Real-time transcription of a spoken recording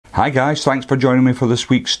Hi guys, thanks for joining me for this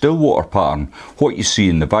week's still water pattern. What you see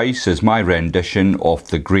in the vise is my rendition of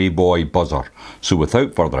the Greyboy buzzer. So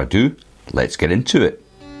without further ado, let's get into it.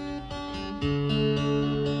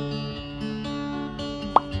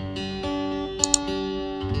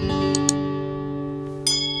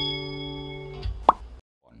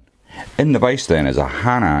 In the vise then is a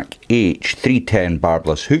Hanak H310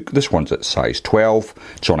 barbless hook. This one's at size 12.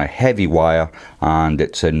 It's on a heavy wire and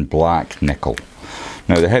it's in black nickel.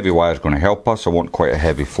 Now the heavy wire is going to help us. I want quite a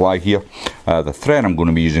heavy fly here. The thread I'm going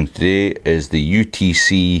to be using today is the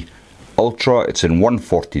UTC Ultra. It's in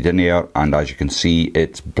 140 denier and as you can see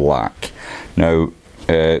it's black. Now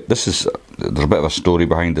there's a bit of a story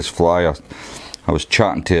behind this fly. I was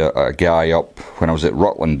chatting to a guy up when I was at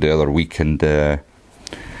Rutland the other week and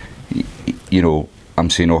you know, I'm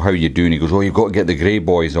saying, oh, how you doing? He goes, oh, you've got to get the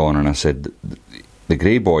Greyboys on. And I said, the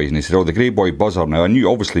Greyboys? And he said, oh, the Greyboy buzzer. Now, I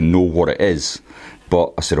obviously know what it is,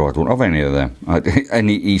 but I said, oh, I don't have any of them. And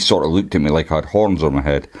he sort of looked at me like I had horns on my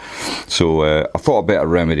head. So I thought I'd better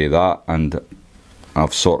remedy that, and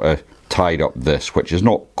I've sort of tied up this, which is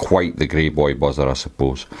not quite the Greyboy buzzer, I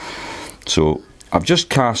suppose. So I've just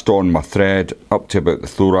cast on my thread up to about the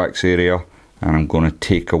thorax area, and I'm going to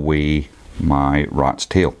take away my rat's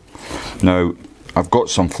tail. Now I've got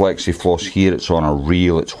some Flexi floss here. It's on a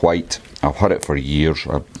reel, it's white. I've had it for years.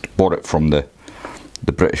 I bought it from the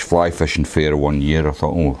British Fly Fishing Fair one year. I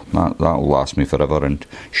thought, oh, that'll last me forever, and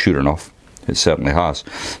sure enough it certainly has.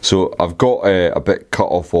 So I've got a bit cut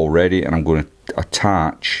off already, and I'm going to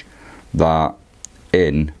attach that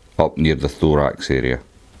in up near the thorax area.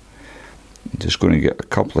 I'm just going to get a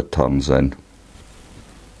couple of turns in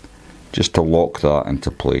just to lock that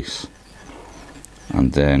into place,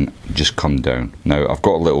 and then just come down. Now I've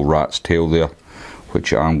got a little rat's tail there,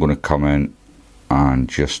 which I'm going to come in and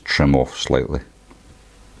just trim off slightly.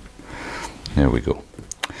 There we go.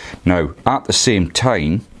 Now at the same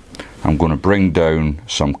time I'm going to bring down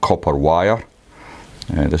some copper wire.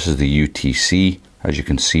 This is the UTC. As you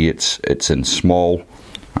can see, it's in small,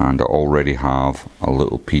 and I already have a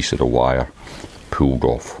little piece of the wire pulled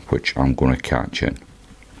off, which I'm going to catch in.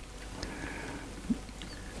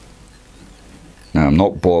 Now I'm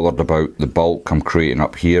not bothered about the bulk I'm creating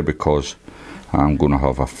up here because I'm going to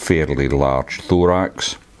have a fairly large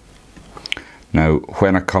thorax. Now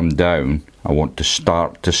when I come down, I want to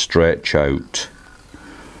start to stretch out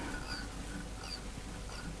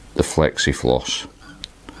the Flexi floss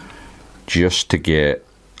just to get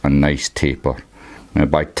a nice taper. Now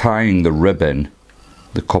by tying the ribbon,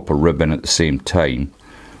 the copper ribbon at the same time,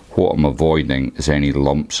 what I'm avoiding is any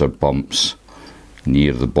lumps or bumps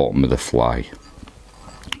near the bottom of the fly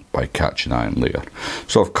by catching that in later.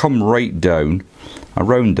 So I've come right down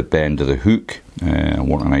around the bend of the hook. I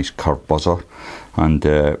want a nice curved buzzer, and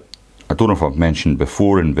I don't know if I've mentioned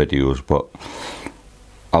before in videos, but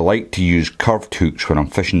I like to use curved hooks when I'm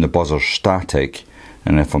fishing the buzzers static,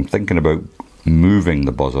 and if I'm thinking about moving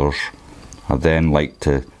the buzzers, I then like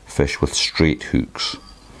to fish with straight hooks.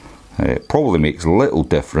 It probably makes little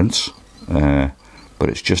difference, but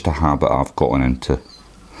it's just a habit I've gotten into.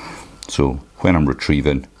 So when I'm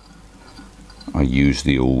retrieving, I use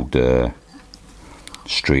the old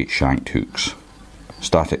straight shanked hooks.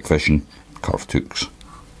 Static fishing, curved hooks.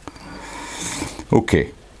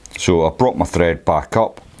 Okay, so I brought my thread back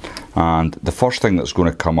up, and the first thing that's going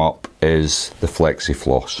to come up is the Flexi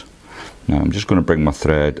floss. Now I'm just going to bring my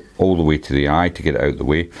thread all the way to the eye to get it out of the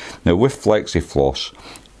way. Now with Flexi floss,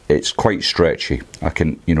 it's quite stretchy. I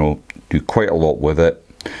can, you know, do quite a lot with it,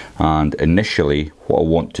 and initially what I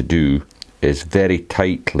want to do is very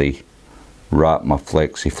tightly wrap my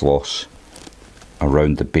Flexi floss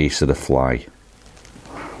around the base of the fly,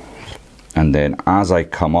 and then as I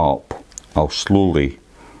come up I'll slowly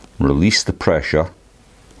release the pressure,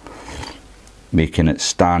 making it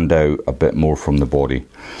stand out a bit more from the body.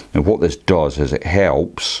 Now what this does is it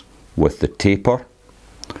helps with the taper,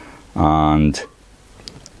 and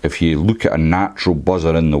if you look at a natural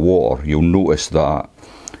buzzer in the water, you'll notice that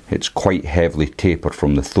it's quite heavily tapered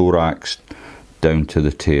from the thorax down to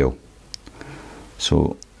the tail.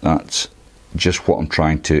 So that's just what I'm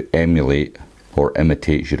trying to emulate, or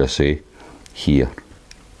imitate should I say, here.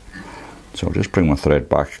 So I'll just bring my thread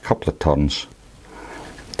back a couple of turns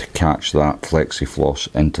to catch that Flexi floss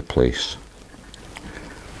into place.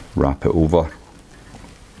 Wrap it over,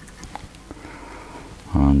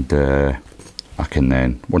 and I can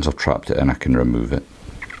then, once I've trapped it in, I can remove it.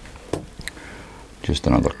 Just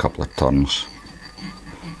another couple of turns.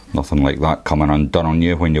 Nothing like that coming undone on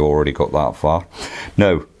you when you already got that far.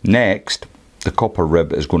 Now next, the copper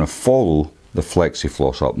rib is going to follow the Flexi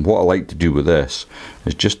floss up, and what I like to do with this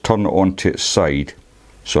is just turn it onto its side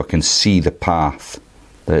so I can see the path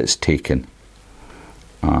that it's taken.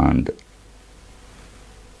 And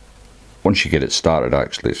once you get it started,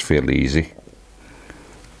 actually it's fairly easy,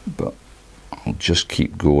 but I'll just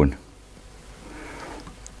keep going.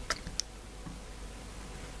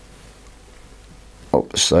 Up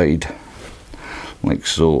the side like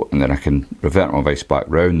so, and then I can revert my vice back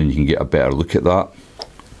round and you can get a better look at that.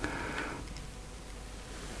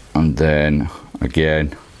 And then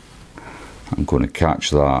again I'm going to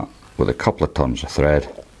catch that with a couple of turns of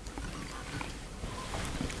thread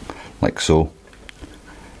like so,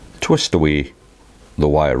 twist away the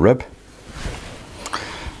wire rib,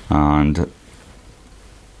 and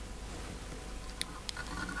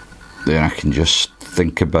then I can just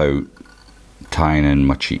think about tying in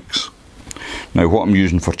my cheeks. Now what I'm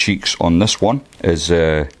using for cheeks on this one is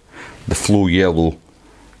the Flow Yellow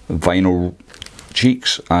vinyl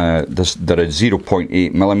cheeks. They're at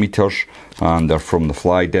 0.8 millimeters, and they're from the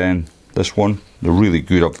Fly Den. This one, they're really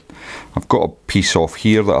good. I've got a piece off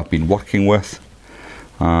here that I've been working with,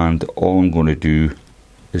 and all I'm going to do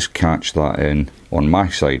is catch that in on my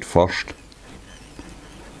side first,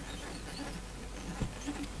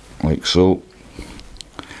 like so.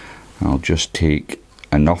 I'll just take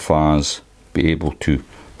enough as be able to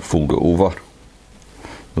fold it over.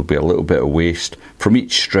 There'll be a little bit of waste. From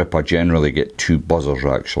each strip I generally get 2 buzzers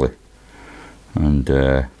actually, and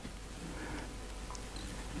I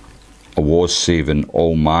was saving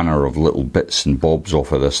all manner of little bits and bobs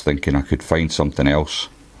off of this, thinking I could find something else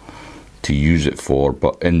to use it for,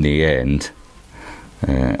 but in the end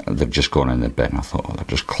they've just gone in the bin. I thought, oh, they're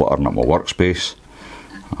just cluttering up my workspace.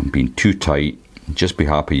 I'm being too tight. Just be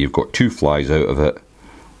happy you've got 2 flies out of it,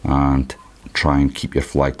 and try and keep your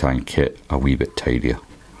fly tying kit a wee bit tidier.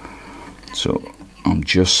 So I'm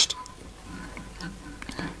just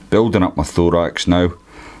building up my thorax now.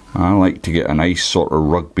 I like to get a nice sort of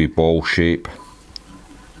rugby ball shape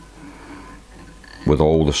with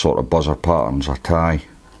all the sort of buzzer patterns I tie,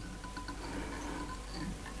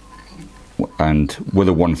 and with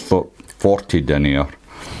a 140 denier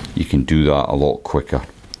you can do that a lot quicker.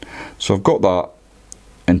 So I've got that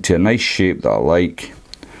into a nice shape that I like.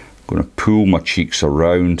 I'm going to pull my cheeks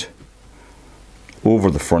around over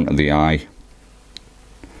the front of the eye,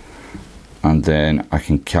 and then I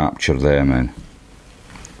can capture them in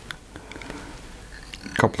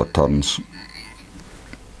a couple of turns.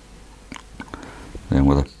 Then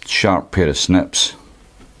with a sharp pair of snips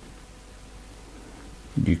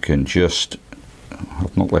you can just,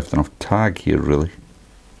 I've not left enough tag here really,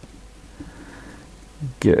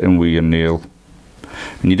 get in with your nail,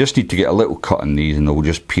 and you just need to get a little cut in these and they'll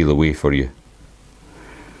just peel away for you.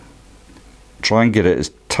 Try and get it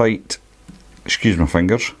as tight, excuse my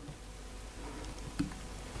fingers,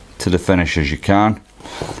 to the finish as you can,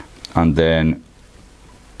 and then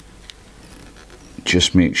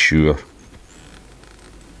just make sure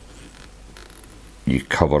you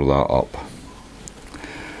cover that up.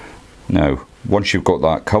 Now once you've got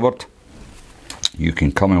that covered, you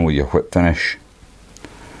can come in with your whip finish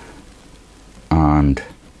and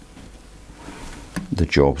the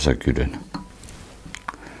job's a good one.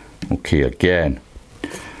 Okay, again,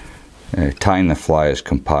 tying the fly is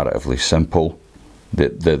comparatively simple.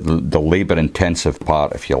 The labour intensive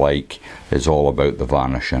part, if you like, is all about the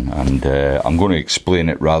varnishing, and I'm going to explain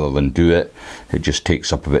it rather than do it. It just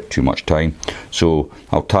takes up a bit too much time. So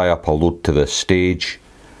I'll tie up a load to this stage,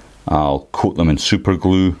 I'll coat them in super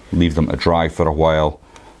glue, leave them to dry for a while,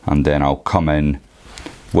 and then I'll come in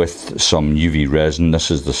with some UV resin. This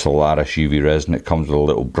is the Solaris UV resin. It comes with a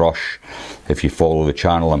little brush. If you follow the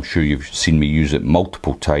channel, I'm sure you've seen me use it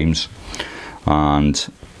multiple times, and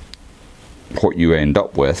what you end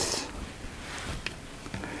up with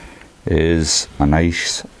is a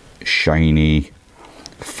nice shiny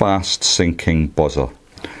fast sinking buzzer.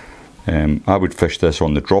 I would fish this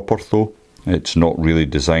on the dropper though. It's not really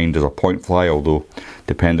designed as a point fly, although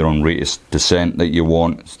depending on rate of descent that you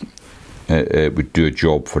want, it would do a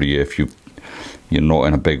job for you if you're not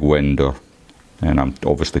in a big wind, and I'm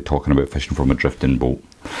obviously talking about fishing from a drifting boat.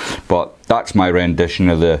 But that's my rendition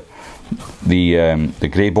of the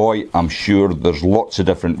Greyboy. I'm sure there's lots of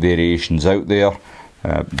different variations out there.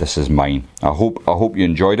 This is mine. I hope you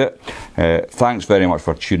enjoyed it. Thanks very much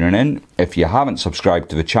for tuning in. If you haven't subscribed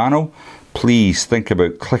to the channel, please think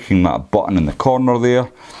about clicking that button in the corner there,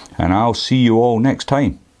 and I'll see you all next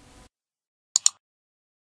time.